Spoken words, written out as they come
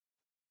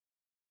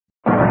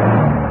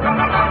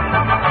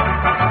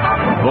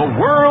The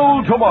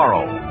World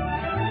Tomorrow.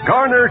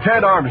 Garner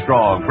Ted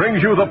Armstrong brings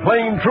you the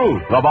plain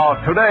truth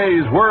about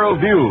today's world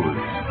news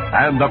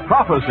and the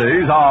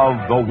prophecies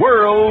of the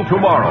world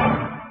tomorrow.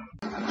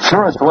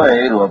 Surest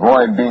way to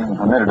avoid being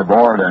permitted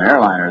aboard an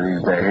airliner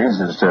these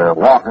days is to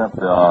walk up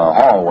the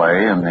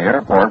hallway in the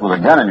airport with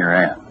a gun in your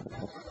hand.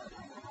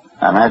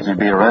 I imagine you'd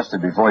be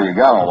arrested before you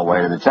got all the way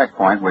to the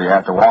checkpoint where you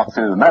have to walk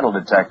through the metal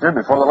detector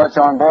before they let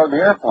you on board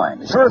the airplane.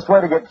 The surest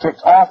way to get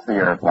kicked off the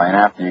airplane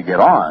after you get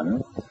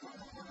on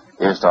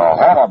is to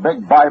haul a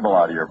big Bible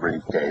out of your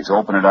briefcase,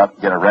 open it up,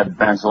 get a red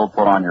pencil,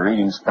 put on your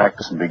reading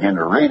specs, and begin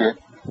to read it,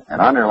 and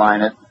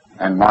underline it,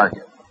 and mark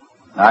it.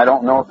 Now, I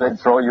don't know if they'd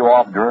throw you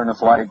off during the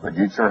flight, but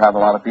you'd sure have a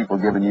lot of people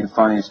giving you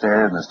funny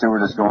stares, and the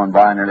stewardess going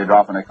by nearly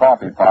dropping a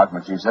coffee pot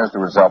when she says to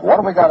herself, "What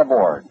have we got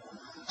aboard?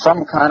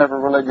 Some kind of a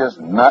religious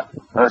nut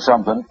or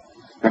something?"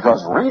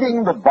 Because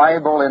reading the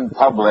Bible in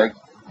public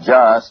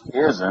just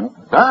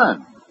isn't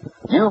done.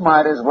 You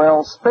might as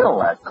well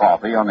spill that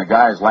coffee on the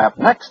guy's lap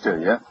next to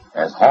you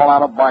as haul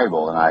out a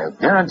Bible. And I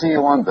guarantee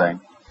you one thing,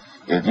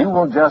 if you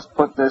will just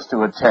put this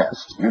to a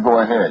test, you go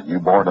ahead, you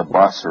board a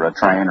bus or a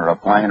train or a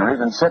plane or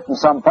even sit in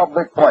some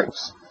public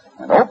place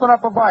and open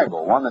up a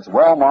Bible, one that's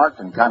well marked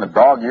and kind of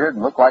dog-eared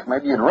and look like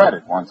maybe you'd read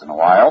it once in a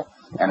while,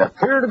 and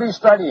appear to be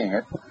studying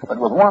it, but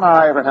with one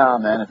eye every now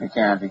and then, if you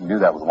can do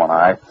that with one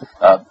eye,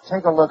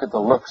 take a look at the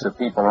looks of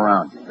people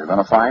around you. You're going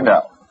to find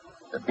out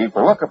that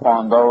people look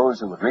upon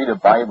those who would read a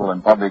Bible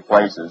in public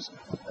places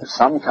as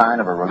some kind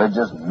of a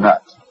religious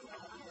nut.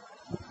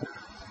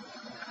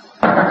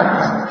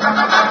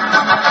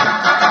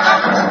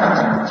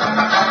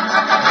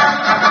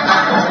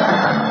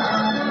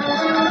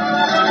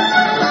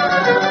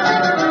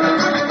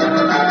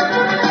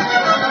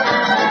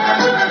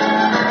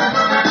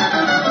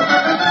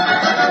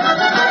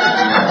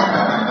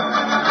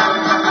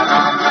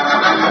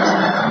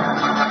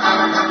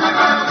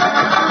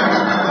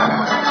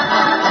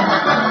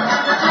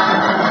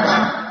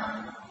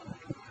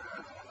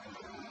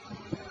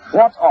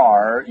 What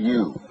are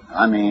you?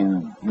 I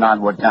mean, not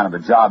what kind of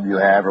a job you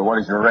have or what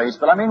is your race,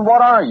 but I mean,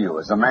 what are you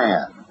as a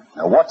man?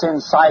 Now, what's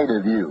inside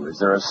of you? Is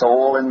there a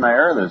soul in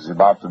there that's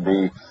about to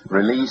be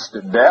released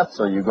at death,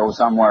 so you go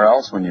somewhere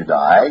else when you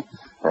die,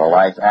 for a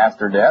life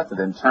after death at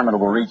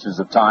interminable reaches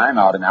of time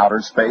out in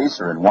outer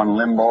space or in one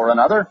limbo or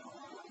another?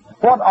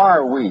 What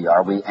are we?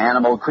 Are we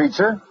animal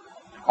creature?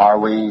 Are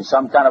we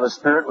some kind of a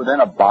spirit within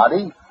a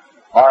body?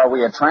 Are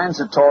we a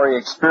transitory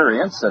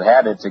experience that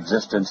had its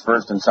existence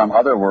first in some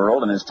other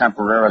world and is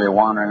temporarily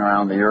wandering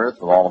around the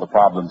earth with all of the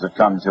problems that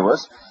come to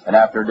us, and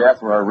after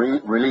death we're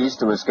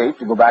released to escape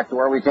to go back to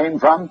where we came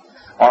from?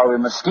 Are we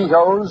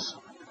mosquitoes?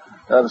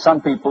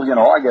 Some people,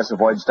 I guess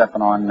avoid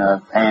stepping on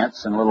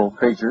ants and little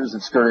creatures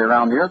that scurry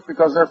around the earth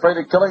because they're afraid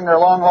of killing their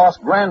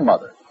long-lost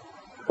grandmother.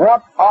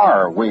 What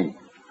are we?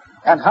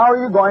 And how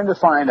are you going to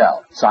find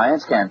out?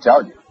 Science can't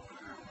tell you.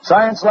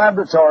 Science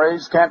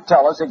laboratories can't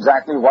tell us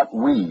exactly what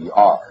we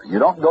are. You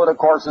don't go to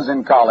courses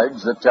in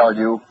college that tell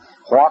you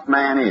what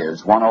man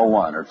is,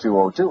 101 or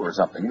 202 or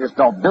something. You just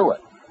don't do it.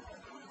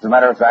 As a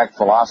matter of fact,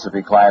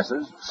 philosophy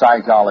classes,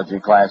 psychology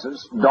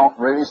classes don't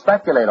really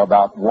speculate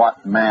about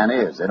what man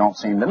is. They don't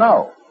seem to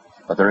know.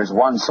 But there is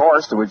one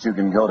source to which you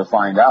can go to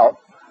find out.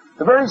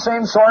 The very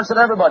same source that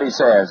everybody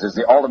says is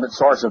the ultimate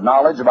source of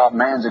knowledge about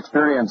man's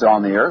experience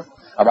on the earth,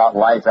 about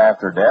life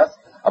after death,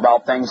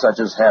 about things such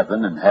as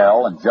heaven and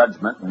hell and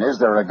judgment, and is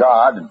there a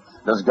God, and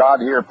does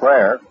God hear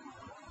prayer,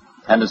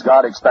 and does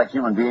God expect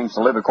human beings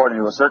to live according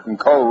to a certain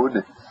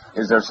code?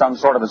 Is there some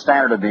sort of a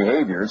standard of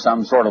behavior,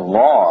 some sort of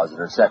laws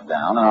that are set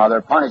down, and are there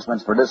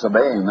punishments for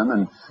disobeying them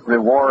and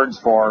rewards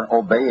for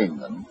obeying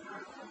them?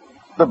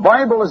 The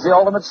Bible is the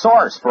ultimate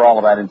source for all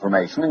of that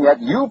information, and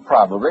yet you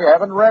probably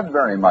haven't read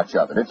very much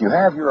of it. If you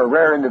have, you're a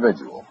rare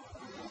individual.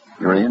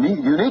 You're a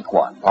unique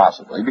one,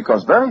 possibly,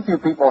 because very few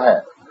people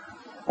have.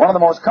 One of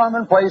the most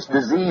commonplace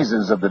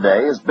diseases of the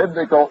day is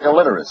biblical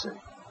illiteracy.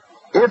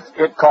 If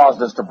it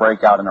caused us to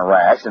break out in a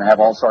rash and have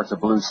all sorts of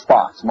blue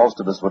spots,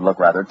 most of us would look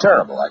rather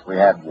terrible, like we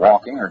had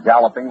walking or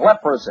galloping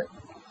leprosy.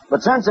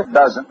 But since it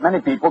doesn't, many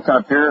people can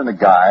appear in the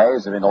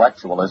guise of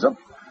intellectualism.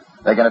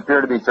 They can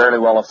appear to be fairly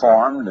well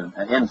informed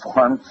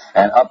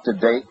and up to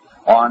date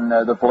on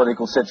the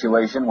political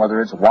situation,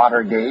 whether it's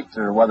Watergate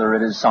or whether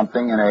it is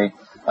something in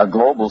a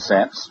global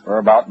sense or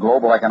about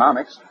global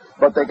economics.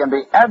 But they can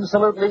be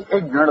absolutely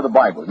ignorant of the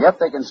Bible. Yet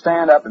they can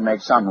stand up and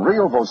make some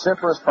real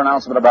vociferous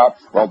pronouncement about,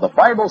 well, the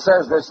Bible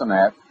says this and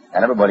that,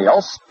 and everybody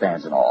else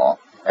stands in awe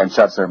and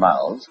shuts their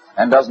mouths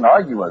and doesn't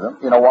argue with them.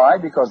 You know why?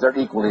 Because they're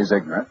equally as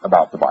ignorant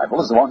about the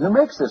Bible as the one who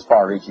makes this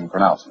far-reaching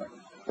pronouncement.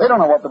 They don't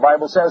know what the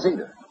Bible says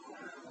either.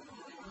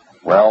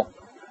 Well,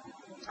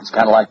 it's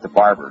kind of like the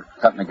barber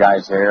cutting the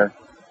guy's hair,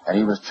 and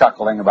he was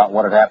chuckling about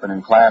what had happened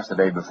in class the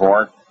day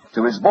before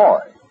to his boy.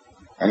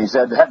 And he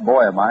said, that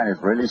boy of mine is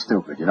really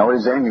stupid. You know,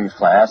 he's in English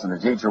class, and the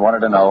teacher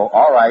wanted to know,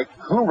 all right,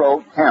 who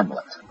wrote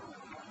Hamlet?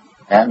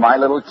 And my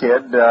little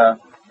kid,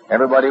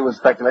 everybody was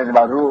speculating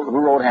about who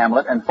wrote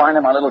Hamlet, and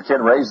finally my little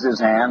kid raises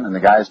his hand, and the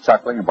guy's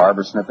chuckling, and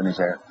Barbara's snipping his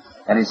hair.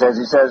 And he says,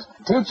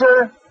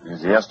 teacher, he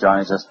says, yes, John,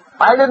 he says,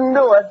 I didn't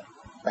do it.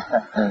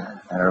 And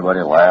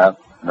everybody laughed.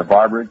 And the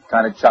barber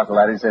kind of chuckled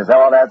at it. He says,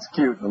 "Oh, that's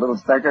cute, the little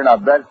stinker." And I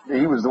bet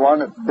he was the one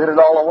that did it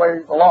all the way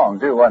along,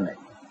 too, wasn't he?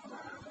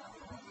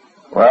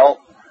 Well,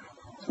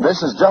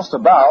 this is just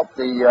about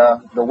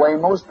the way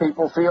most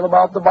people feel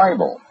about the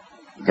Bible.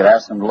 You could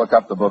ask them to look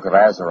up the book of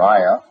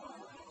Azariah,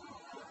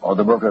 or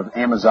the book of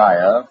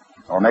Amaziah,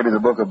 or maybe the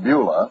book of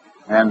Beulah,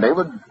 and they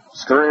would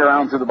scurry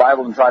around through the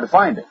Bible and try to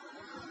find it.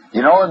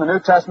 You know, in the New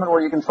Testament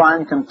where you can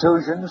find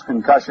contusions,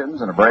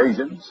 concussions, and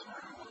abrasions,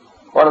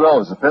 what are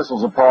those?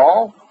 Epistles of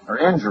Paul, or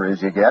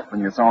injuries you get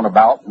when you're thrown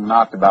about and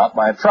knocked about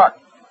by a truck?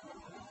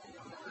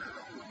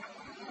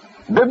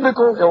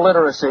 Biblical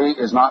illiteracy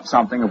is not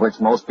something of which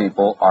most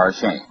people are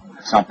ashamed.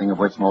 It's something of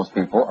which most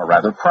people are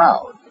rather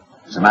proud.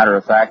 As a matter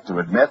of fact, to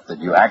admit that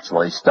you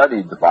actually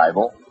studied the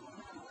Bible,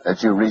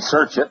 that you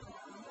research it,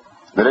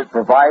 that it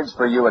provides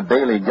for you a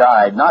daily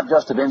guide, not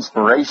just of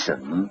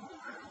inspiration,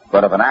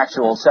 but of an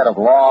actual set of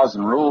laws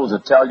and rules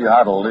that tell you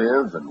how to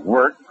live and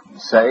work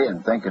and say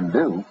and think and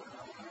do,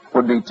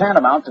 would be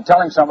tantamount to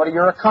telling somebody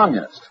you're a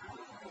communist.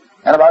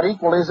 And about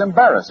equally as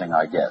embarrassing,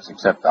 I guess,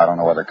 except I don't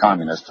know whether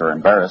communists are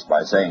embarrassed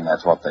by saying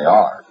that's what they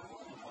are.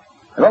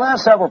 In the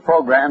last several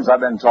programs,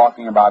 I've been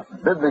talking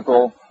about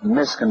biblical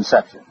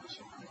misconceptions,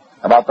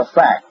 about the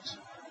fact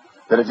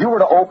that if you were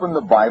to open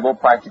the Bible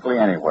practically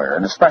anywhere,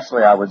 and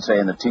especially I would say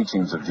in the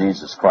teachings of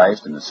Jesus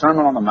Christ, in the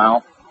Sermon on the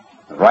Mount,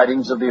 the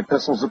writings of the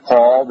epistles of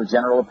Paul, the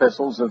general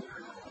epistles of,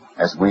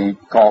 as we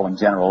call them,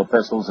 general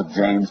epistles of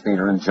James,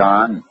 Peter, and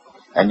John,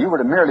 and you were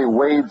to merely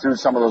wade through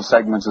some of those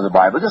segments of the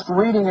Bible, just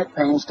reading it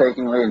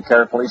painstakingly and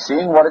carefully,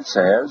 seeing what it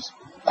says,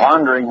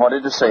 pondering what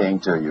it is saying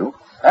to you,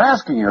 and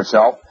asking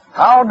yourself,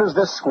 how does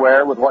this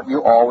square with what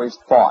you always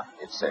thought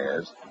it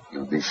says? You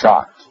would be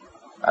shocked.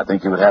 I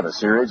think you would have a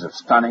series of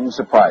stunning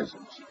surprises.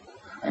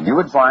 And you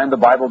would find the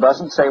Bible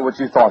doesn't say what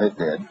you thought it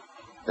did,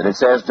 that it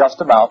says just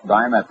about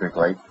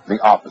diametrically the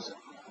opposite.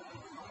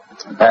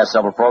 In the past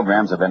several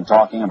programs I've been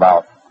talking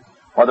about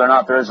whether or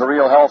not there is a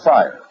real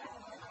hellfire,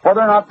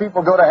 whether or not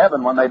people go to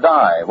heaven when they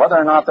die, whether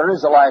or not there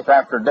is a life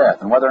after death,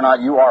 and whether or not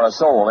you are a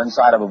soul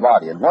inside of a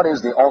body, and what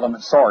is the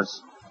ultimate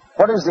source,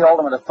 what is the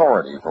ultimate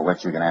authority for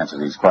which you can answer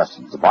these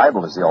questions. The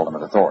Bible is the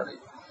ultimate authority,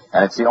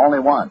 and it's the only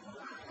one.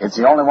 It's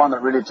the only one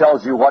that really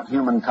tells you what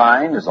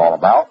humankind is all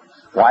about,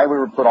 why we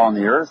were put on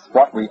the earth,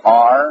 what we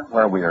are,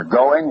 where we are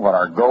going, what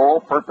our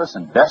goal, purpose,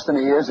 and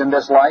destiny is in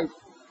this life,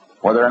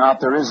 whether or not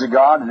there is a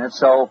God, and if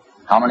so,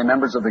 how many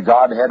members of the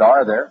Godhead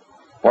are there,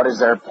 what is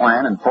their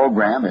plan and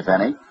program, if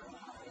any,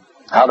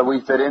 how do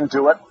we fit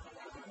into it,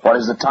 what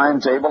is the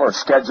timetable or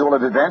schedule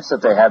of events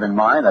that they have in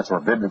mind. That's where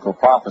biblical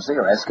prophecy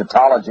or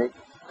eschatology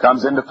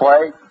comes into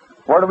play.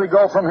 Where do we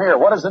go from here?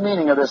 What is the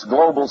meaning of this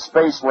global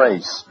space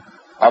race,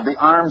 of the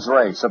arms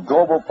race, of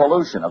global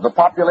pollution, of the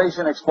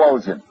population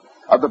explosion,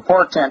 of the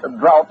portent of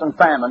drought and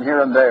famine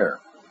here and there,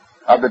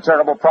 of the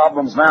terrible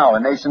problems now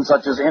in nations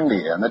such as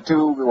India and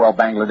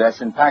Bangladesh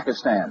and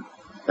Pakistan,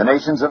 the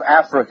nations of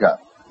Africa,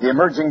 the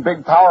emerging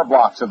big power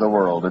blocks of the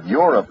world, of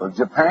Europe, of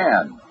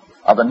Japan,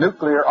 of a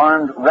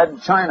nuclear-armed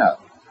Red China.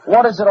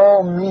 What does it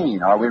all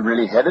mean? Are we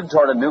really headed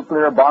toward a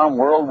nuclear bomb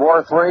World War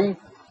III?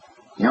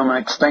 Human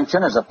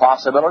extinction is a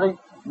possibility,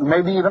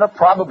 maybe even a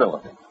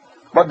probability.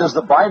 But does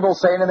the Bible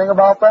say anything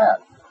about that?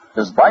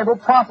 Does Bible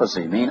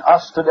prophecy mean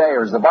us today,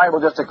 or is the Bible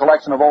just a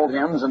collection of old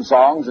hymns and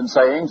songs and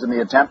sayings in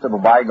the attempt of a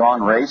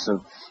bygone race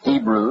of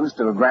Hebrews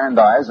to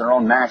aggrandize their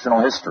own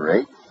national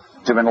history,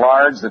 to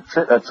enlarge the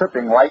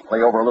tripping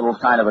lightly over a little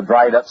kind of a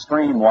dried-up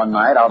stream one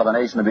night out of the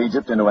nation of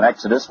Egypt into an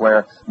exodus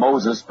where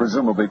Moses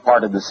presumably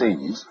parted the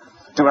seas,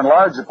 to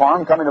enlarge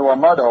upon coming to a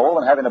mud hole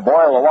and having to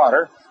boil the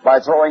water by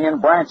throwing in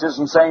branches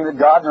and saying that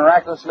God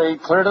miraculously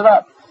cleared it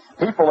up?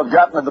 People have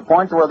gotten to the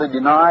point where they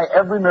deny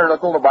every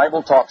miracle the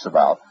Bible talks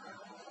about.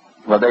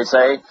 Well, they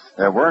say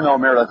there were no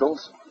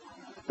miracles.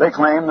 They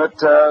claim that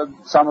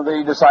some of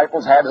the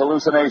disciples had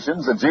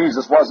hallucinations, that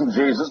Jesus wasn't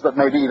Jesus, but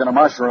maybe even a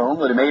mushroom,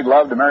 that he made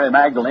love to Mary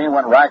Magdalene,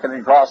 went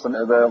racketing across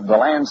the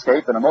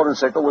landscape in a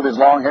motorcycle with his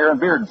long hair and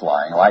beard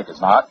flying, like as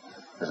not.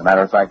 As a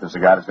matter of fact, there's a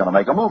guy that's going to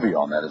make a movie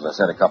on that, as I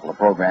said a couple of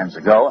programs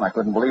ago, and I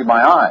couldn't believe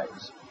my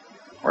eyes,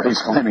 where he's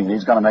claiming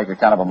he's going to make a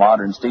kind of a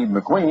modern Steve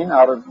McQueen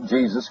out of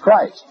Jesus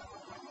Christ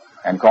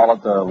and call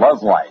it the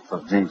love life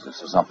of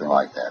Jesus or something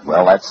like that.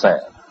 Well, that's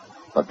sad.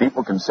 But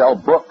people can sell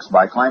books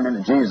by claiming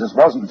that Jesus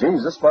wasn't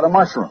Jesus, but a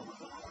mushroom.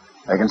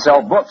 They can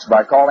sell books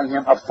by calling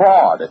him a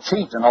fraud, a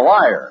cheat, and a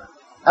liar.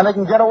 And they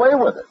can get away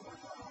with it.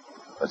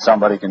 But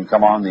somebody can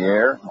come on the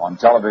air, on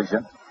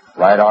television,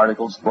 write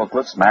articles,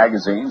 booklets,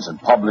 magazines, and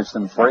publish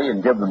them free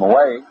and give them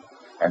away,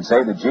 and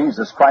say that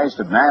Jesus Christ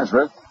of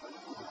Nazareth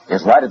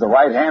is right at the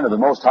right hand of the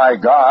Most High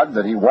God,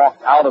 that he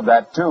walked out of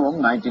that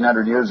tomb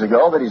 1900 years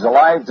ago, that he's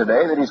alive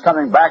today, that he's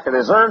coming back to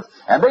this earth,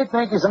 and they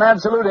think he's an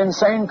absolute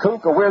insane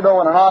kook, a weirdo,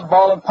 and an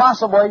oddball, and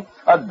possibly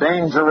a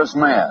dangerous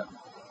man.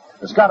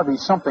 There's got to be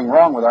something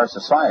wrong with our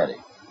society.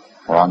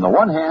 For on the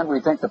one hand,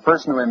 we think the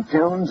person who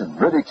impugns and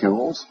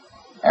ridicules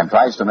and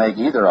tries to make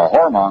either a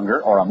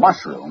whoremonger or a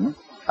mushroom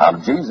out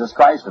of Jesus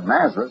Christ of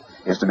Nazareth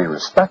is to be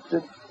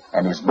respected,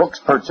 and his books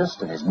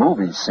purchased and his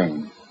movies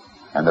seen.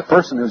 And the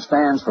person who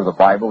stands for the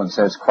Bible and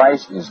says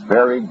Christ is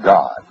very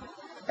God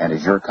and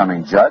is your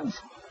coming judge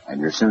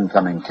and your soon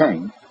coming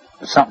king,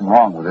 there's something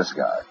wrong with this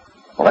guy.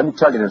 Well, let me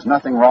tell you, there's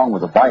nothing wrong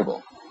with the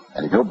Bible.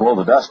 And if you'll blow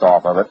the dust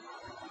off of it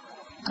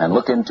and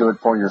look into it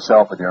for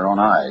yourself with your own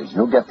eyes,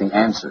 you'll get the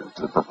answer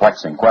to the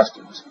perplexing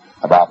questions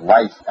about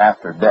life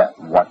after death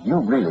and what you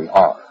really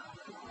are.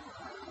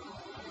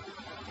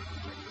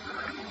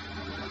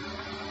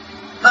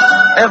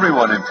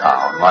 Everyone in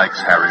town likes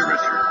Harry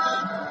Richards.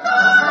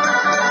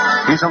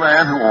 He's a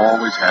man who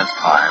always has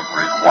time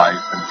for his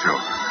wife and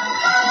children.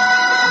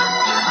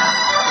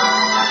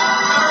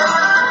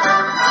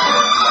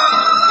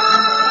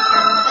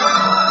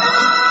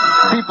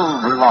 People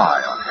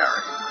rely on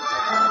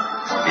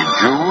Harry. In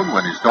June,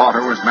 when his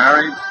daughter was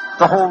married,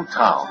 the whole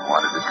town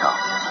wanted to come.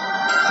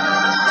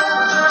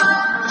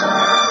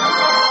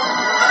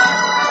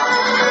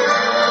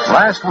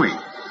 Last week,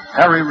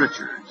 Harry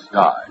Richards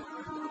died.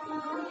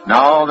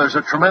 Now there's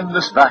a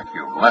tremendous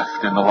vacuum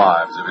left in the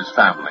lives of his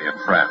family and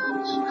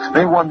friends.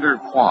 They wonder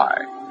why.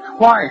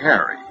 Why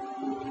Harry?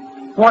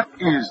 What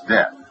is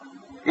death?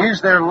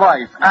 Is there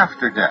life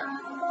after death?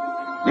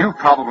 You've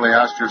probably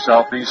asked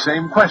yourself these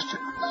same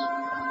questions.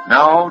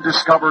 Now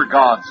discover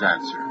God's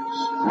answers.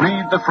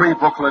 Read the free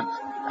booklet,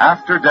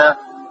 After Death,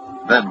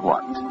 Then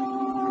What?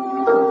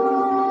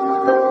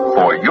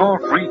 For your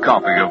free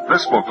copy of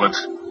this booklet,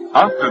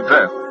 After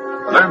Death,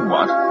 Then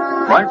What?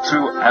 Write to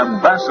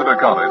Ambassador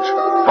College,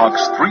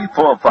 Box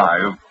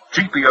 345,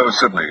 GPO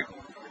Sydney.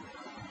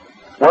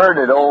 Where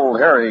did old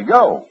Harry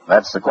go?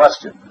 That's the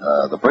question.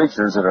 The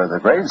preachers that are at the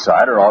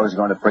graveside are always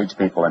going to preach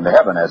people into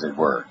heaven, as it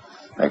were.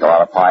 Make a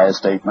lot of pious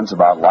statements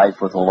about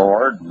life with the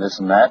Lord, and this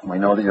and that, and we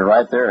know that you're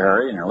right there,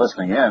 Harry, and you're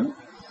listening in.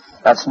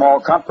 That's small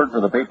comfort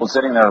for the people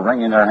sitting there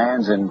wringing their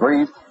hands in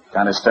grief,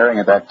 kind of staring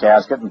at that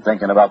casket and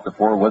thinking about the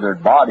poor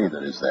withered body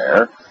that is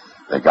there.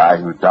 The guy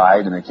who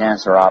died in the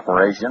cancer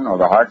operation, or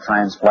the heart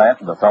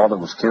transplant, or the fellow that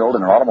was killed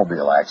in an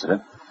automobile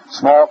accident.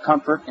 Small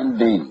comfort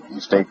indeed.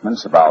 These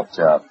statements about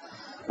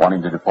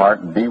wanting to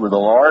depart and be with the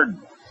Lord.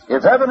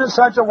 If heaven is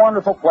such a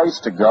wonderful place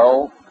to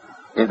go,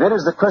 if it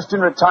is the Christian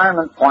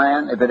retirement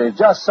plan, if it is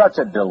just such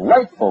a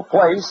delightful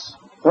place,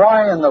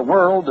 why in the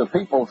world do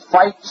people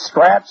fight,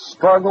 scratch,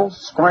 struggle,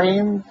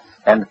 scream,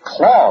 and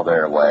claw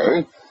their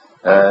way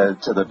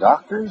to the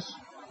doctors,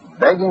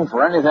 begging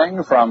for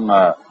anything from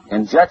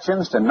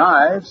injections to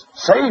knives?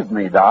 Save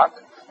me, doc,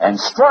 and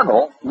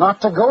struggle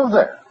not to go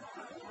there.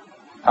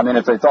 I mean,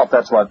 if they thought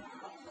that's what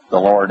the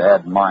Lord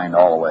had in mind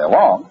all the way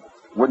along,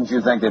 wouldn't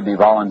you think they'd be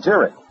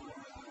volunteering?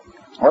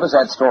 What is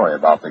that story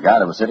about the guy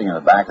that was sitting in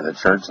the back of the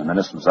church? The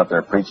minister was up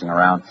there preaching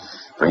around,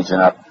 preaching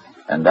up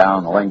and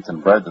down the length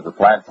and breadth of the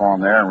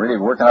platform there, and really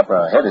working up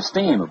a head of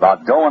steam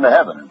about going to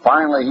heaven. And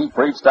finally he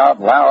preached out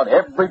loud,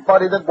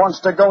 everybody that wants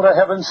to go to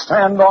heaven,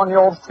 stand on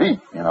your feet,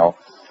 you know.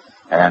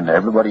 And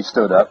everybody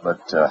stood up,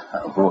 but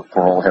poor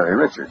old Harry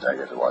Richards, I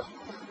guess it was,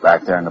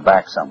 back there in the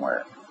back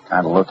somewhere,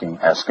 kind of looking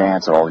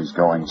askance at all these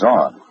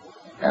goings-on.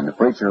 And the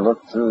preacher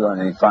looked through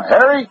and he found,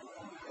 Harry,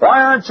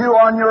 why aren't you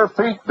on your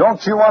feet?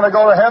 Don't you want to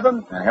go to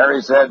heaven? And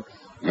Harry said,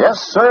 yes,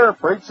 sir,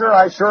 preacher,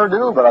 I sure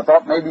do, but I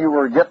thought maybe you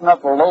were getting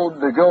up a load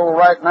to go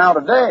right now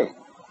today.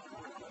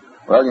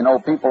 Well, you know,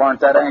 people aren't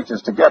that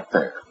anxious to get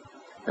there.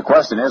 The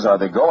question is, are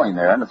they going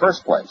there in the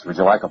first place? Would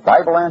you like a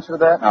Bible answer to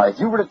that? Now, if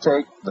you were to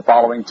take the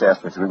following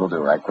test, which we will do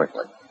right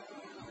quickly,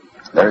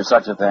 there is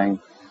such a thing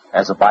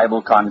as a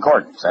Bible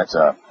concordance. That's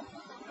a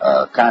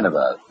kind of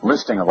a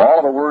listing of all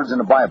of the words in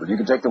the Bible. You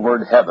could take the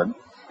word heaven,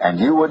 and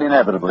you would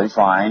inevitably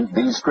find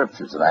these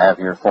scriptures that I have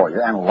here for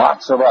you, and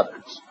lots of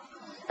others.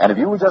 And if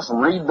you would just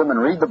read them and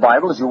read the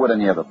Bible as you would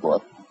any other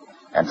book,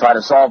 and try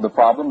to solve the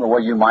problem the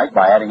way you might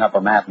by adding up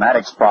a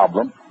mathematics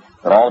problem,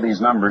 that all these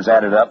numbers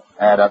add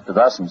up to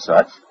thus and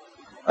such,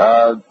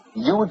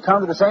 you would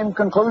come to the same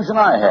conclusion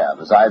I have,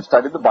 as I've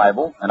studied the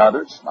Bible and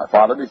others, my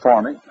father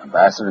before me,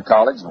 Ambassador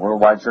College, and the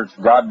Worldwide Church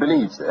of God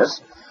believes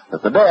this,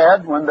 that the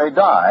dead, when they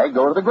die,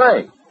 go to the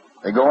grave.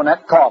 They go in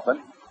that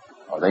coffin,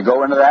 or they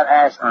go into that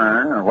ash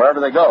urn, or wherever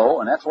they go,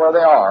 and that's where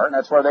they are, and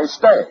that's where they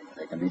stay.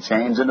 They can be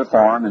changed into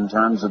form in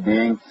terms of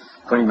being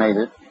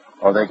cremated,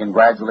 or they can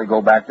gradually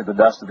go back to the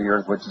dust of the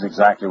earth, which is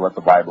exactly what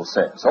the Bible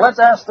says. So let's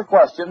ask the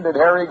question, did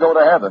Harry go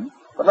to heaven?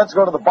 But let's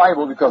go to the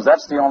Bible, because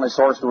that's the only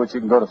source to which you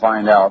can go to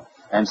find out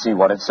and see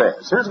what it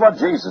says. Here's what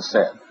Jesus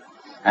said.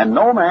 And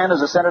no man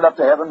has ascended up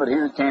to heaven, but he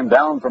that came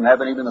down from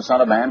heaven, even the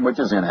Son of Man, which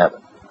is in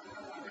heaven.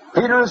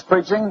 Peter is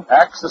preaching,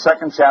 Acts the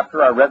 2nd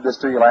chapter. I read this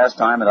to you last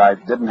time, and I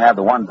didn't have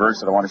the one verse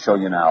that I want to show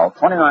you now.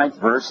 29th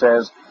verse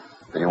says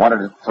that he wanted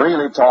to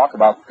freely talk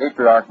about the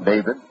patriarch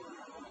David,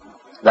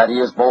 that he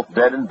is both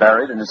dead and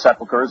buried, and his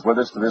sepulchre is with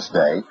us to this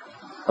day.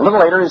 A little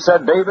later he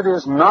said, David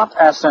is not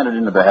ascended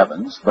into the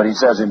heavens, but he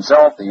says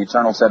himself, the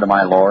Eternal said to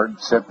my Lord,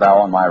 sit thou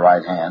on my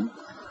right hand,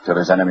 till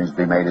his enemies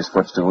be made his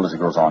footstool, as he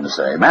goes on to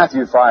say.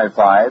 Matthew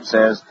 5:5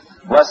 says,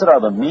 blessed are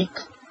the meek,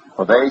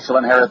 for they shall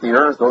inherit the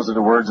earth. Those are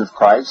the words of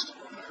Christ.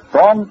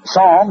 From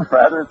Psalm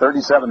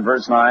 37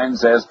 verse 9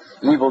 says,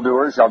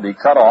 evildoers shall be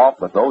cut off,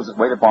 but those that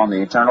wait upon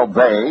the Eternal,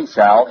 they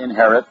shall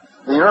inherit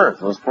the earth.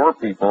 Those poor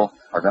people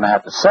are going to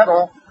have to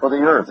settle for the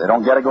earth. They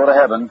don't get to go to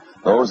heaven.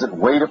 Those that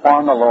wait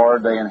upon the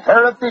Lord, they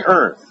inherit the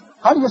earth.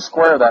 How do you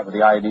square that with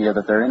the idea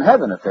that they're in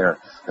heaven if they're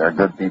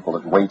good people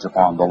that wait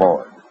upon the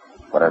Lord?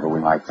 Whatever we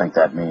might think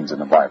that means in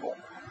the Bible.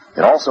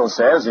 It also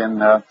says in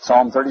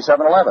Psalm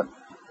 37:11,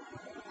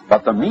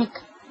 but the meek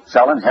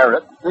shall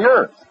inherit the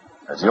earth.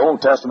 There's the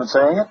Old Testament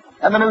saying it,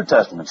 and the New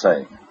Testament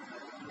saying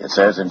it. It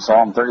says in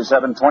Psalm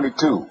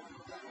 37:22,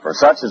 for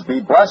such as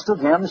be blessed of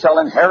him shall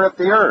inherit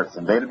the earth,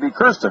 and they that be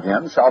cursed of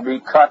him shall be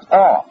cut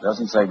off. It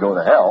doesn't say go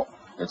to hell.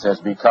 It says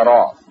be cut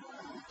off.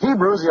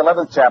 Hebrews, the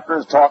 11th chapter,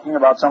 is talking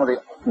about some of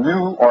the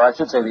New, or I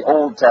should say the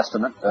Old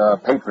Testament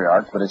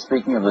patriarchs, but it's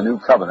speaking of the New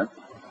Covenant.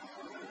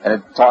 And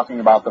it's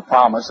talking about the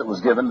promise that was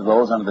given to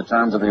those under the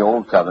terms of the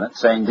Old Covenant,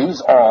 saying these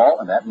all,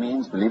 and that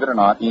means, believe it or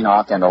not,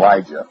 Enoch and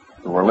Elijah,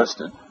 who were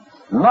listed,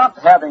 not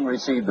having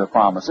received the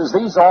promises,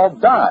 these all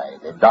died.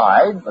 They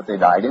died, but they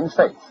died in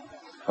faith.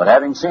 But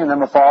having seen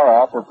them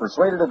afar off, were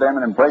persuaded of them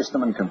and embraced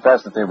them and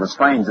confessed that they were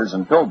strangers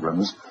and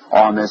pilgrims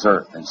on this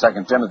earth. In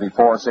 2 Timothy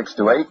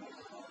 4:6-8,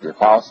 the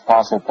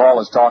Apostle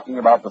Paul is talking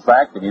about the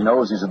fact that he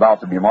knows he's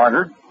about to be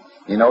martyred.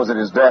 He knows that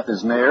his death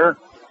is near.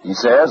 He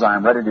says, I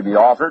am ready to be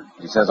offered.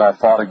 He says, I've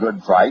fought a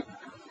good fight.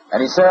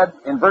 And he said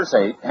in verse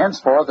 8,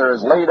 henceforth there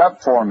is laid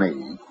up for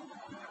me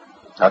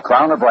a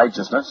crown of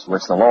righteousness,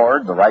 which the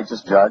Lord, the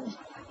righteous judge,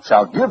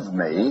 shall give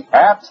me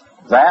at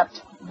that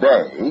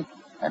day,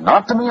 and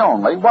not to me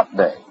only. What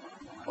day?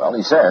 Well,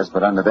 he says,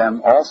 but unto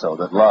them also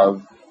that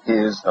love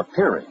his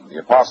appearing. The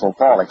Apostle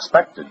Paul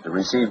expected to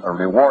receive a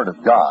reward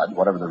of God,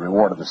 whatever the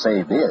reward of the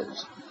saved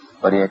is,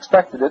 but he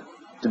expected it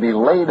to be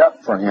laid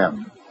up for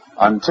him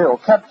until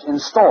kept in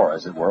store,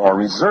 as it were, or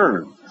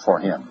reserved for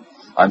him,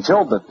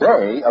 until the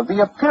day of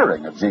the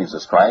appearing of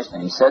Jesus Christ.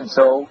 And he said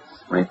so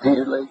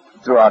repeatedly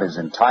throughout his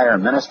entire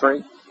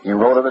ministry. He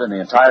wrote of it in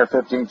the entire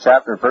 15th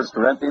chapter of 1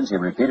 Corinthians. He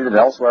repeated it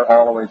elsewhere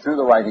all the way through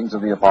the writings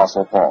of the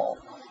Apostle Paul.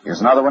 Here's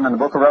another one in the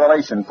book of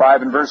Revelation,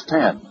 5 and verse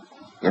 10.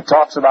 It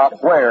talks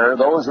about where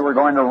those who are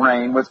going to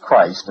reign with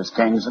Christ as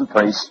kings and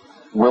priests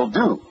will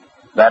do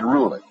that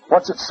ruling.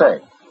 What's it say?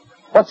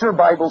 What's your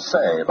Bible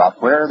say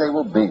about where they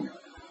will be?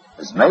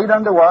 It's made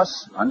unto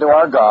us, unto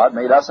our God,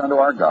 made us unto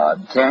our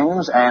God,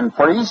 kings and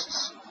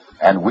priests,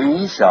 and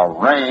we shall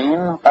reign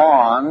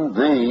on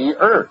the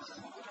earth.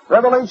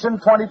 Revelation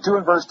 22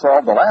 and verse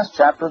 12, the last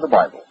chapter of the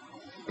Bible.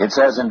 It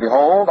says, and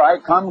behold, I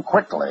come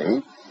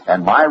quickly,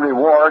 and my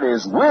reward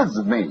is with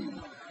me.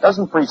 It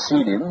doesn't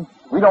precede him.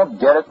 We don't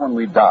get it when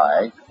we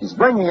die. He's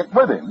bringing it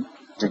with him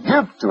to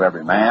give to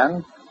every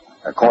man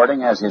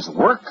according as his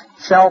work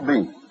shall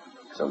be.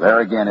 So there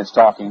again it's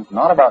talking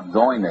not about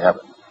going to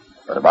heaven,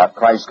 but about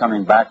Christ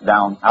coming back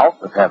down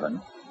out of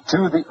heaven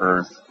to the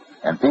earth,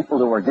 and people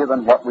who are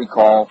given what we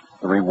call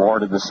the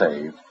reward of the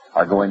saved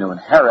are going to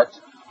inherit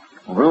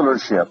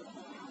rulership,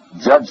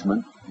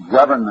 judgment,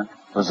 government,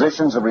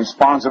 positions of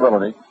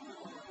responsibility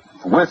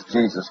with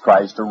Jesus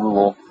Christ to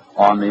rule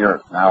on the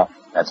earth. Now,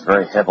 that's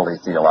very heavily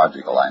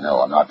theological, I know.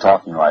 I'm not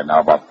talking right now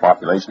about the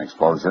population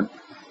explosion.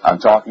 I'm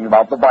talking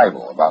about the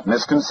Bible, about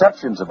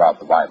misconceptions about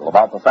the Bible,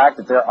 about the fact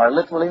that there are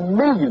literally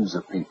millions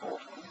of people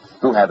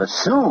who have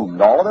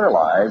assumed all of their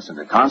lives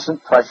under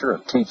constant pressure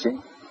of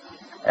teaching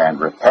and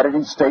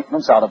repetitive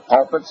statements out of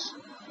pulpits,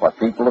 what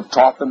people have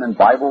taught them in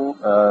Bible,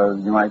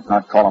 you might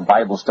not call them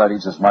Bible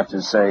studies as much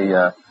as, say,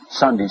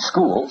 Sunday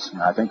schools.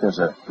 I think there's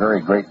a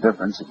very great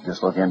difference if you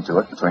just look into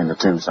it between the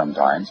two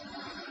sometimes.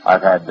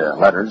 I've had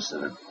letters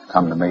that have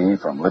come to me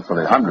from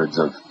literally hundreds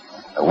of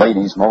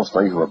ladies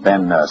mostly who have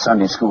been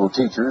Sunday school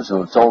teachers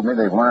who have told me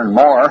they've learned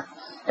more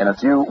in a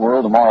few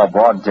World Tomorrow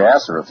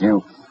broadcasts or a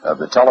few of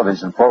the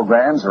television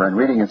programs or in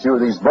reading a few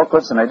of these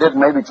booklets than they did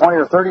maybe 20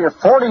 or 30 or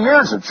 40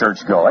 years of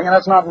church going. And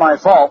that's not my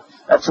fault.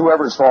 That's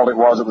whoever's fault it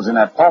was in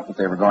that pulpit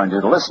they were going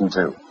to listen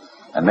to.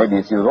 And maybe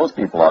a few of those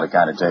people ought to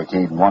kind of take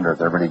heed and wonder if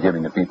they're really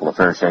giving the people a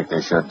fair shake.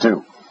 They should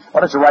too.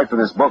 Why don't you write for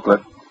this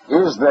booklet,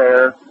 Is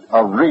There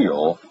a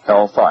Real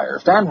Hellfire?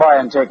 Stand by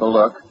and take a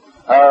look.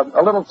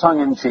 A little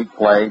tongue-in-cheek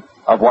play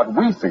of what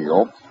we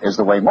feel is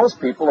the way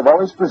most people have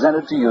always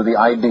presented to you the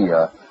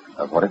idea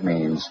of what it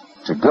means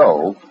to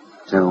go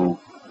to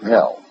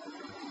hell.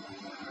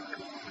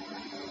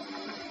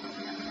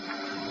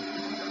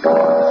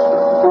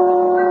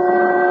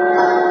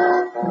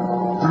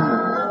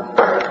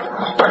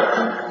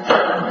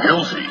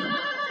 Guilty.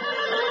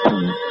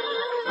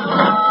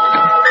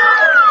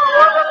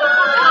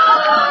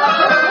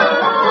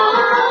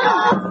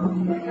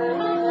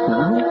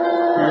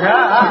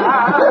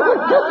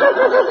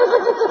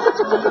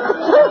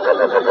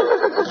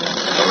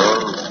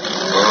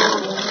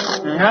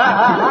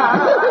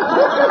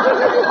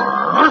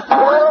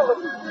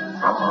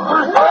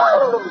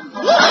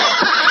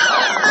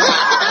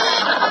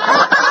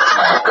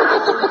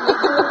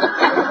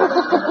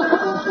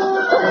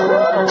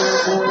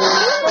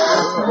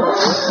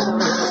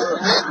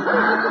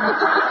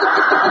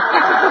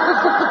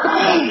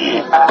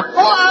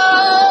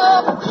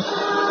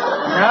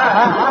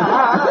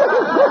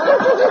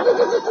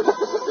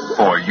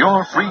 For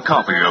your free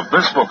copy of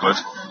this booklet,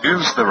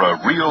 Is There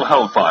a Real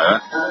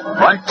Hellfire?,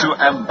 Write to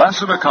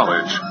Ambassador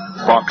College,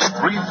 Box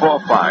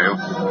 345,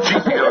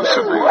 GPO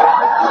City.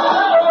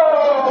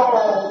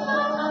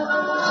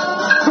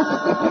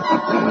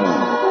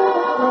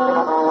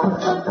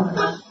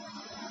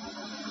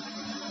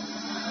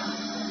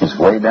 He's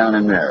way down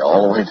in there,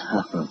 all the way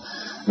down.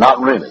 Not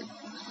really.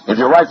 If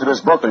you write to this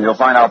booklet, you'll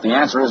find out the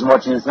answer isn't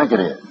what you think it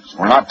is.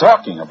 We're not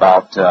talking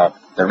about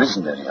there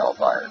isn't any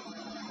hellfire.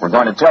 We're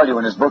going to tell you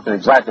in this booklet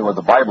exactly what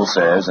the Bible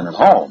says, and at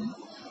home,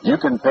 you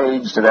can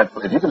page to that.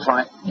 If you can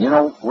find, you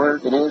know where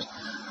it is?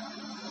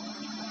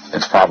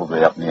 It's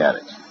probably up in the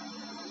attic.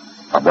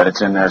 I bet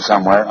it's in there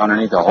somewhere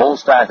underneath a whole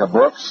stack of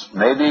books,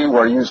 maybe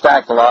where you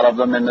stacked a lot of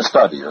them in the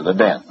study or the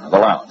den or the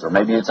lounge, or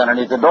maybe it's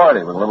underneath the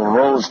doily with a little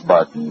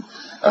rosebud and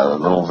a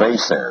little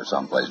vase there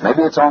someplace.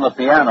 Maybe it's on the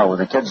piano with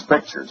the kids'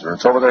 pictures, or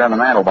it's over there on the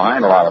mantel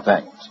behind a lot of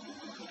things.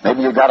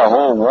 Maybe you got a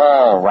whole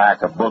wall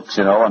rack of books,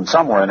 and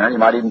somewhere in there you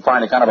might even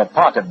find a kind of a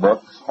pocket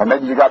book, or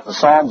maybe you got the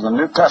Psalms and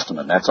the New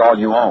Testament. That's all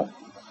you own.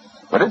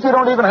 But if you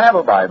don't even have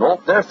a Bible,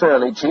 they're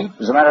fairly cheap.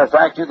 As a matter of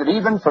fact, you could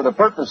even, for the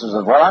purposes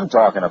of what I'm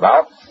talking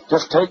about,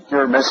 just take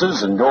your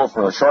missus and go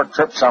for a short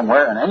trip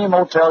somewhere, and any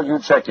motel you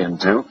check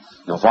into,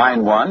 you'll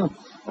find one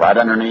right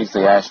underneath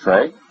the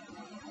ashtray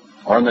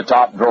or in the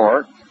top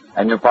drawer,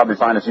 and you'll probably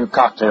find a few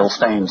cocktail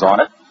stains on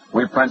it.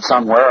 We print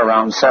somewhere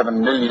around 7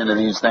 million of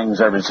these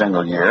things every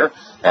single year,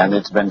 and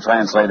it's been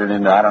translated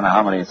into I don't know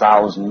how many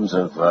thousands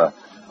of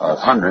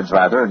hundreds,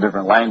 rather, of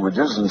different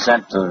languages and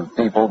sent to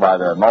people by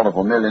the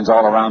multiple millions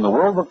all around the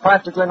world, but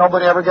practically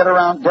nobody ever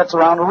gets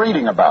around to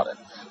reading about it.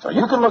 So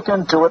you can look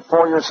into it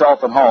for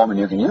yourself at home, and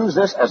you can use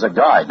this as a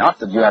guide. Not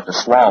that you have to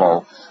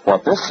swallow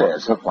what this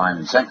says, hook, line,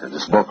 and sinker,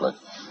 this booklet,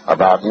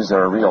 about is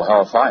there a real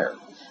hellfire,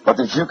 but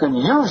that you can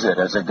use it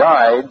as a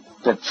guide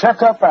to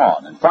check up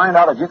on and find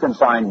out if you can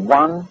find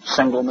one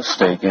single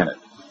mistake in it.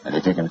 And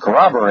if you can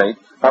corroborate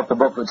what the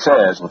booklet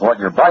says with what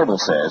your Bible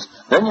says,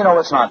 then you know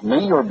it's not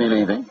me you're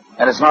believing,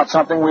 and it's not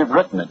something we've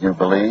written that you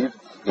believe.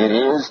 It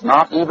is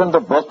not even the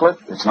booklet.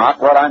 It's not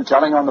what I'm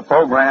telling on the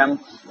program,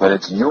 but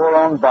it's your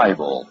own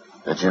Bible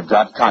that you've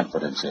got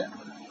confidence in.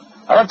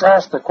 Now let's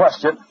ask the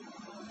question,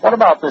 what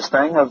about this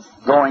thing of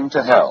going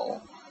to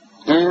hell?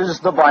 Is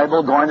the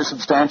Bible going to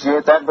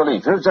substantiate that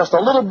belief? Here's just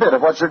a little bit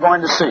of what you're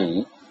going to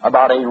see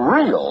about a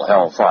real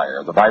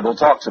hellfire the Bible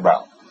talks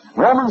about.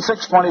 Romans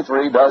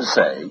 6:23 does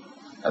say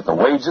that the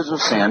wages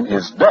of sin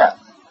is death.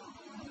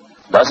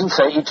 It doesn't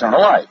say eternal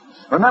life.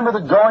 Remember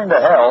that going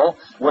to hell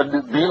would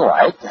be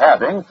like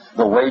having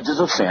the wages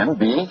of sin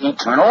be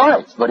eternal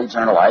life, but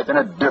eternal life in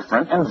a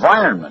different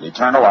environment,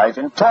 eternal life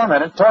in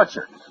torment and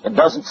torture. It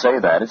doesn't say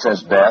that. It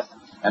says death,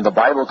 and the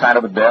Bible kind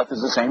of a death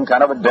is the same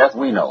kind of a death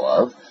we know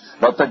of.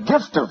 But the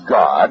gift of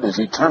God is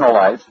eternal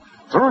life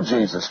through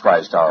Jesus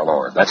Christ our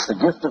Lord. That's the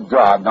gift of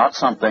God, not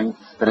something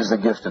that is the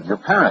gift of your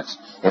parents.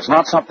 It's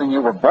not something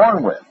you were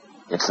born with.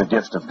 It's the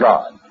gift of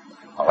God.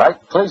 All right?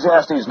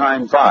 Ecclesiastes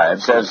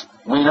 9:5 says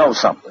we know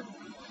something.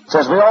 It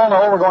says we all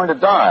know we're going to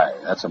die.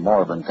 That's a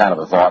more than kind of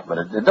a thought, but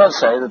it does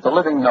say that the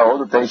living know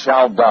that they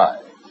shall die.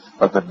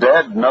 But the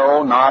dead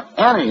know not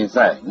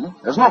anything.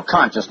 There's no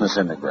consciousness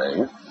in the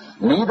grave.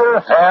 Neither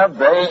have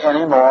they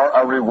any more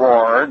a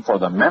reward, for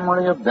the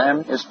memory of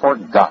them is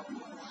forgotten.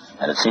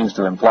 And it seems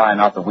to imply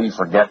not that we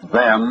forget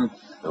them,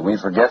 that we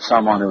forget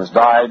someone who has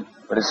died,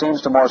 but it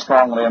seems to more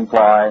strongly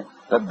imply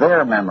that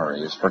their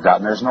memory is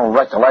forgotten. There's no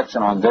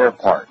recollection on their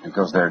part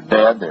because they're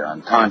dead, they're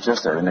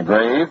unconscious, they're in the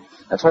grave.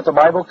 That's what the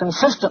Bible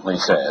consistently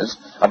says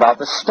about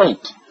the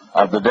state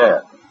of the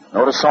dead.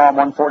 Notice Psalm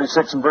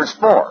 146 and verse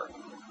 4.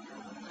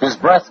 His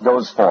breath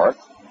goes forth.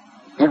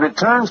 He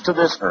returns to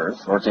this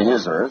earth, or to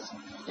his earth.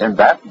 In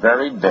that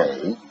very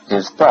day,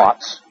 his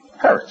thoughts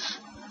perish.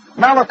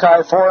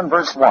 Malachi 4 and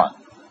verse 1.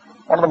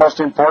 One of the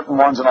most important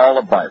ones in all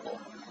the Bible.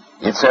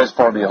 It says,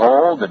 for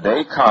behold, the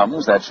day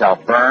comes that shall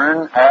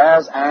burn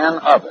as an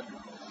oven,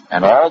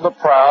 and all the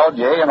proud,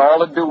 yea, and all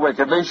that do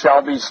wickedly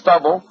shall be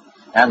stubble,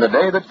 and the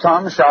day that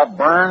comes shall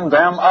burn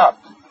them up.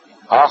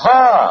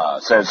 Aha,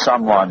 says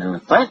someone who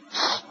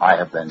thinks I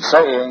have been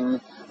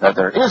saying that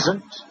there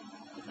isn't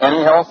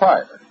any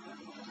hellfire.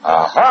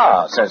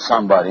 Aha, says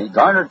somebody,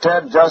 Garner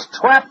Ted just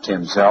trapped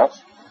himself.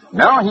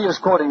 Now he is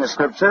quoting a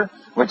scripture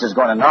which is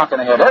going to knock on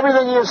the head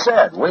everything he has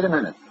said. Wait a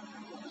minute.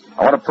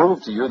 I want to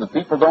prove to you that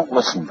people don't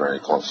listen very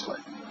closely.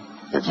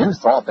 If you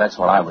thought that's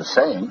what I was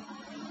saying,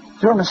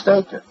 you're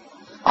mistaken.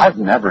 I've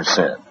never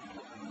said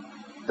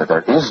that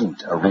there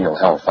isn't a real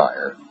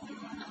hellfire.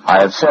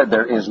 I have said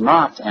there is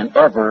not an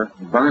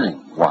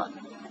ever-burning one.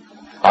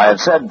 I have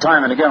said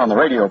time and again on the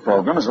radio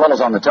program, as well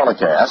as on the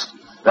telecast,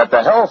 that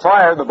the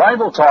hellfire the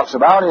Bible talks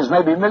about is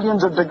maybe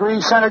millions of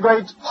degrees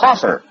centigrade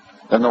hotter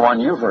than the one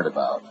you've heard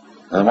about,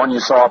 than the one you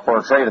saw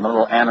portrayed in the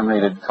little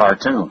animated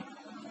cartoon.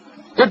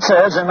 It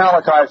says in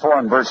Malachi 4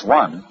 and verse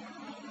 1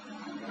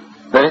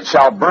 that it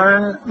shall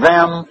burn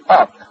them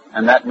up,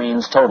 and that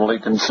means totally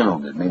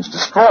consumed. It means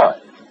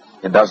destroyed.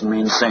 It doesn't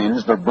mean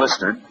singed or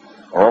blistered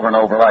or over and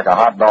over like a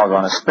hot dog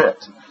on a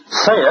spit.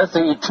 Saith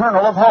the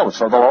Eternal of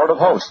hosts, or the Lord of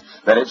hosts,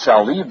 that it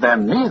shall leave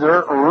them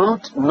neither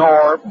root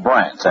nor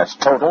branch. That's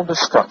total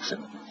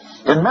destruction.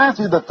 In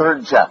Matthew, the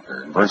 3rd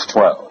chapter, in verse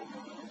 12,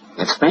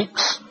 it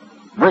speaks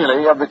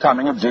really of the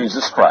coming of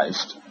Jesus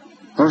Christ,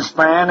 whose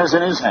fan is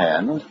in his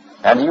hand,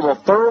 and he will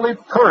thoroughly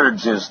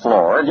purge his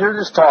floor. And here it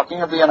is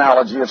talking of the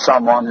analogy of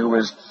someone who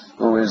is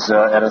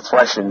at a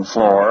threshing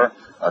floor.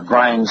 A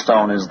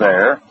grindstone is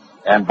there,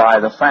 and by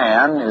the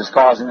fan is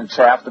causing the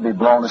chaff to be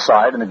blown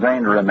aside and the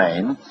grain to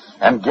remain,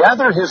 and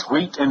gather his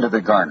wheat into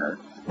the garner,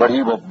 but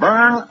he will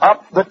burn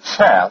up the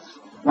chaff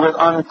with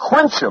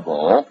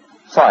unquenchable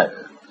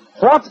fire.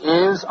 What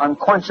is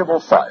unquenchable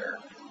fire?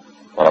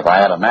 Well, if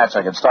I had a match,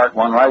 I could start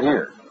one right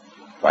here.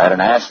 If I had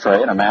an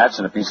ashtray and a match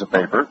and a piece of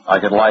paper, I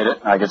could light it,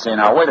 and I could say,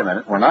 now, wait a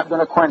minute, we're not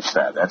going to quench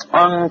that. That's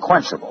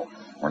unquenchable.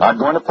 We're not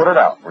going to put it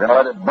out. We're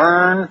going to let it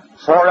burn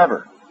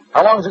forever.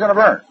 How long is it going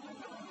to burn?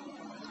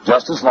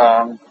 Just as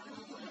long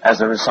as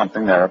there is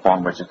something there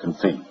upon which it can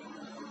feed.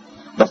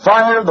 The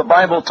fire the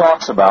Bible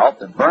talks about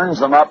that burns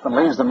them up and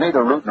leaves them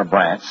neither root nor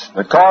branch,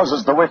 that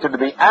causes the wicked to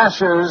be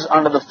ashes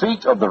under the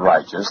feet of the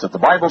righteous, that the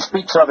Bible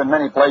speaks of in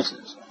many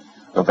places.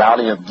 The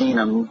valley of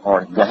Gehenna,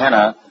 or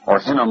Gehenna, or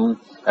Hinnom,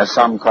 as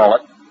some call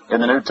it,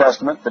 in the New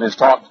Testament, that is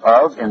talked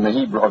of in the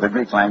Hebrew, or the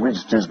Greek language,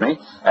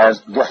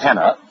 as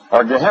Gehenna,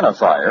 or Gehenna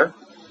fire,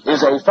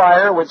 is a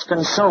fire which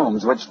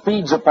consumes, which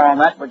feeds upon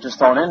that which is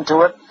thrown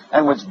into it,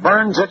 and which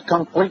burns it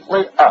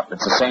completely up.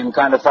 It's the same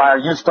kind of fire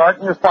you start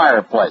in your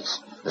fireplace.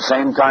 The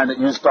same kind that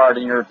you start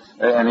in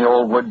the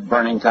old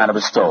wood-burning kind of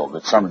a stove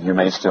that some of you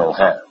may still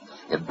have.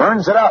 It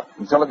burns it up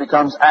until it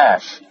becomes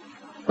ash,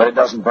 but it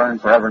doesn't burn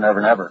forever and ever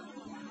and ever.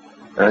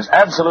 There is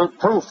absolute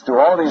proof to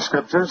all these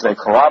scriptures. They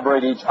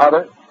corroborate each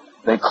other.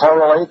 They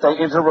correlate, they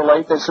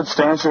interrelate, they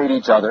substantiate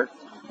each other.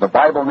 The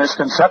Bible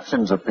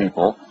misconceptions of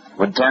people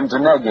would tend to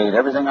negate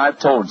everything I've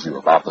told you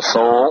about the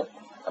soul,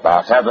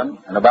 about heaven,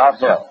 and about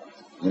hell.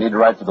 You need to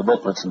write for the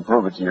booklets and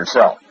prove it to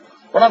yourself.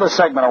 One other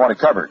segment I want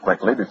to cover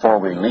quickly before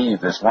we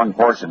leave this one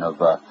portion of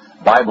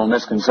Bible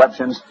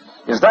misconceptions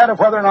is that of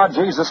whether or not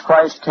Jesus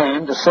Christ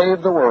came to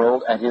save the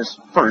world at his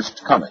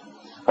first coming.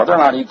 Whether or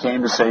not he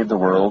came to save the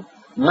world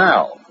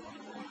now.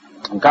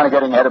 I'm kind of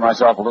getting ahead of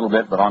myself a little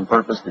bit, but on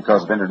purpose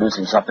because of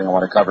introducing something I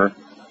want to cover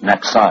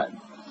next time.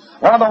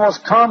 One of the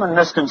most common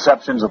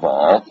misconceptions of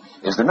all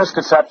is the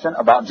misconception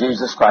about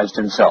Jesus Christ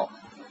himself.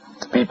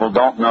 People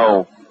don't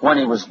know when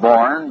he was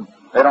born.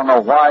 They don't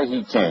know why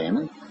he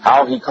came,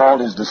 how he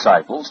called his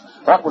disciples,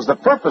 what was the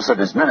purpose of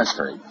his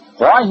ministry,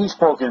 why he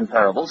spoke in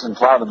parables and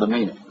clouded the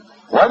meaning,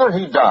 whether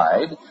he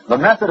died, the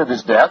method of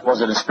his death,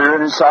 was it a spear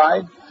in his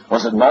side,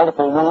 was it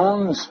multiple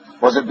wounds,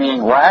 was it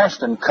being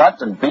lashed and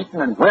cut and beaten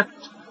and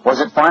whipped,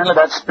 was it finally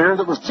that spear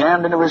that was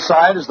jammed into his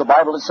side, as the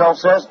Bible itself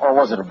says, or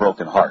was it a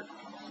broken heart?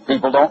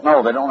 People don't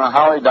know. They don't know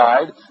how he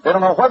died. They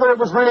don't know whether it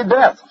was really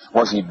death.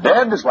 Was he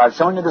dead, as I've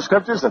shown you the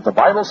scriptures, that the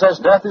Bible says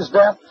death is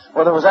death?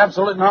 Or there was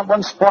absolutely not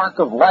one spark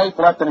of life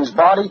left in his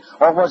body?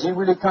 Or was he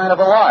really kind of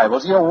alive?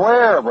 Was he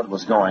aware of what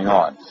was going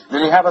on?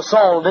 Did he have a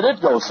soul? Did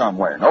it go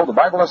somewhere? No, the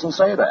Bible doesn't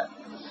say that.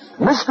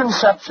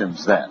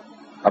 Misconceptions, then,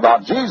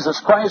 about Jesus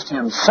Christ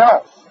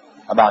himself,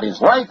 about his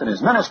life and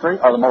his ministry,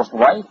 are the most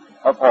right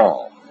of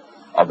all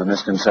of the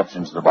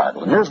misconceptions of the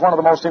Bible. And here's one of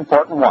the most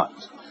important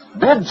ones.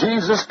 Did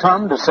Jesus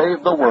come to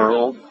save the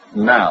world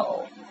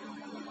now?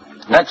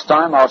 Next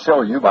time I'll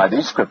show you by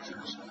these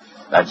scriptures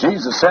that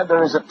Jesus said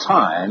there is a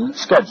time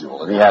schedule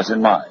that he has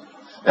in mind.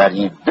 That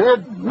he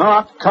did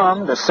not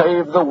come to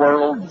save the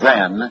world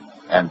then,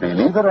 and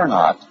believe it or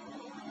not,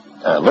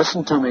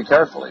 listen to me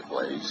carefully,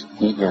 please,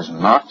 he is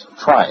not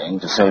trying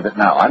to save it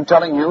now. I'm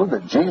telling you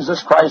that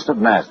Jesus Christ of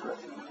Nazareth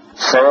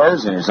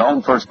says in his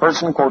own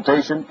first-person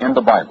quotation in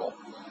the Bible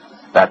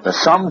that the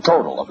sum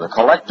total of the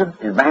collected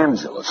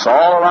evangelists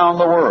all around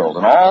the world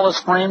and all the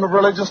stream of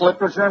religious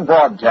literature and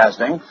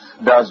broadcasting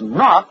does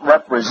not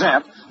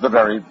represent the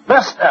very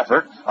best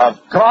effort of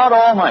God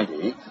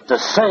Almighty to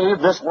save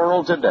this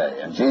world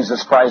today. And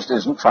Jesus Christ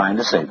isn't trying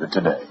to save it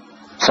today.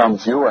 Some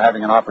few are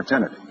having an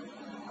opportunity,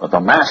 but the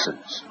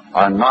masses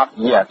are not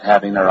yet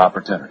having their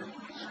opportunity.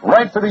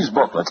 Write for these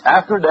booklets,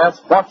 After Death,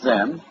 What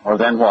Then, or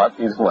Then What,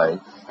 either way,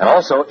 and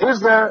also,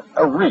 Is There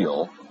a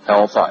Real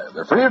Hellfire?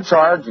 They're free of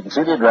charge. You can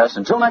see the address.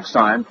 Until next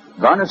time,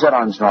 Garner said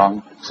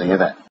Armstrong. See you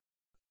then.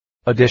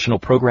 Additional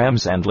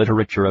programs and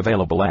literature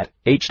available at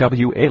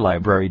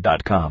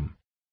hwalibrary.com.